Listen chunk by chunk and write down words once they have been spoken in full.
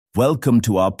Welcome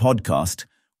to our podcast,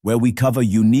 where we cover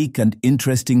unique and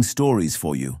interesting stories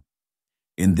for you.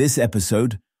 In this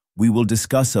episode, we will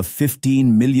discuss a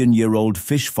 15-million-year-old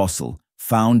fish fossil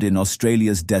found in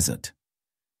Australia's desert.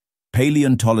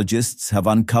 Paleontologists have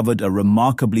uncovered a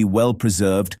remarkably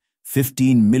well-preserved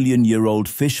 15-million-year-old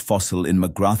fish fossil in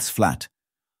McGrath's Flat,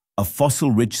 a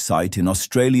fossil-rich site in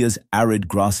Australia's arid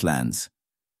grasslands.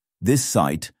 This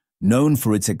site, known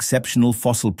for its exceptional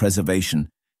fossil preservation,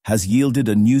 has yielded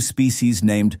a new species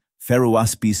named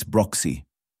Ferroaspis broxi.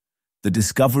 The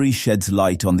discovery sheds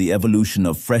light on the evolution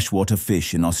of freshwater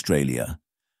fish in Australia.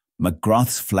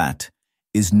 McGrath's Flat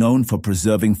is known for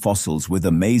preserving fossils with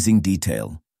amazing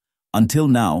detail. Until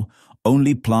now,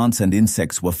 only plants and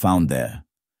insects were found there.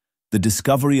 The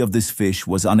discovery of this fish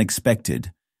was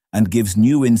unexpected and gives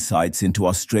new insights into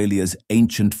Australia's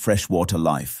ancient freshwater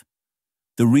life.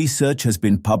 The research has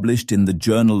been published in the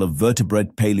Journal of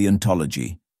Vertebrate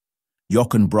Paleontology.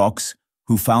 Jochen Brox,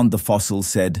 who found the fossil,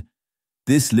 said,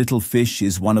 "This little fish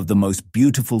is one of the most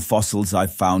beautiful fossils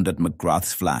I've found at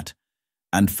McGrath's Flat,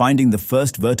 and finding the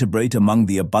first vertebrate among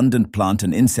the abundant plant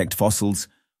and insect fossils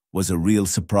was a real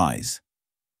surprise."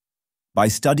 By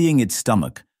studying its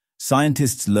stomach,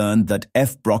 scientists learned that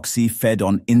F. broxi fed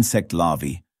on insect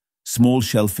larvae, small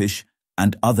shellfish,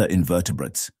 and other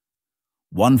invertebrates.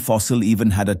 One fossil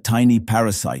even had a tiny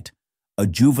parasite, a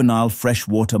juvenile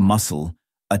freshwater mussel,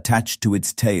 attached to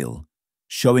its tail,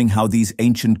 showing how these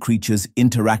ancient creatures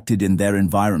interacted in their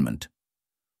environment.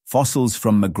 Fossils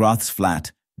from McGrath's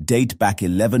Flat date back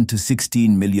 11 to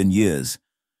 16 million years,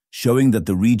 showing that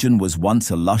the region was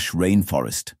once a lush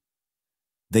rainforest.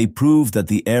 They prove that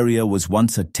the area was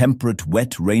once a temperate,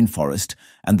 wet rainforest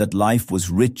and that life was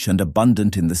rich and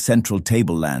abundant in the central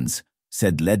tablelands,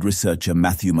 said lead researcher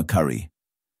Matthew McCurry.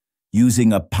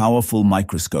 Using a powerful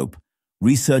microscope,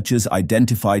 researchers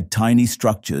identified tiny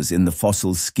structures in the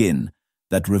fossil's skin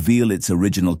that reveal its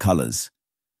original colors.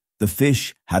 The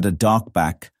fish had a dark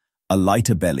back, a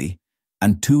lighter belly,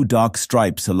 and two dark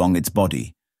stripes along its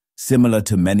body, similar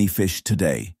to many fish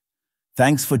today.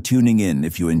 Thanks for tuning in.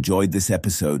 If you enjoyed this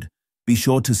episode, be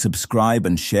sure to subscribe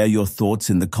and share your thoughts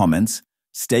in the comments.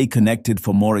 Stay connected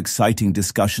for more exciting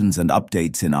discussions and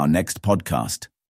updates in our next podcast.